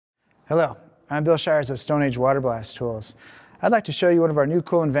Hello, I'm Bill Shires of StoneAge Water Blast Tools. I'd like to show you one of our new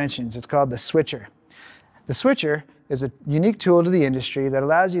cool inventions. It's called the Switcher. The Switcher is a unique tool to the industry that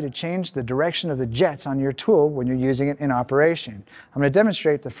allows you to change the direction of the jets on your tool when you're using it in operation. I'm going to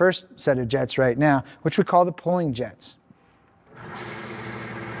demonstrate the first set of jets right now, which we call the pulling jets.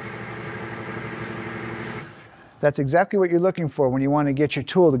 That's exactly what you're looking for when you want to get your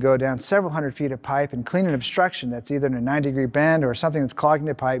tool to go down several hundred feet of pipe and clean an obstruction that's either in a 90-degree bend or something that's clogging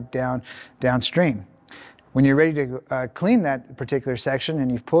the pipe downstream. When you're ready to clean that particular section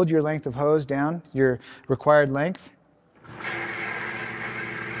and you've pulled your length of hose down, your required length,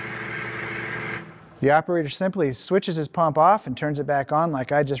 the operator simply switches his pump off and turns it back on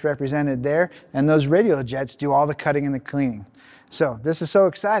like I just represented there, and those radial jets do all the cutting and the cleaning. So this is so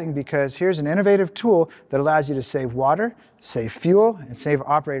exciting because here's an innovative tool that allows you to save water, save fuel, and save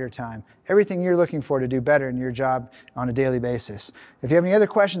operator time. Everything you're looking for to do better in your job on a daily basis. If you have any other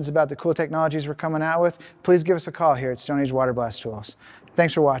questions about the cool technologies we're coming out with, please give us a call here at StoneAge Water Blast Tools.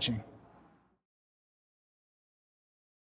 Thanks for watching.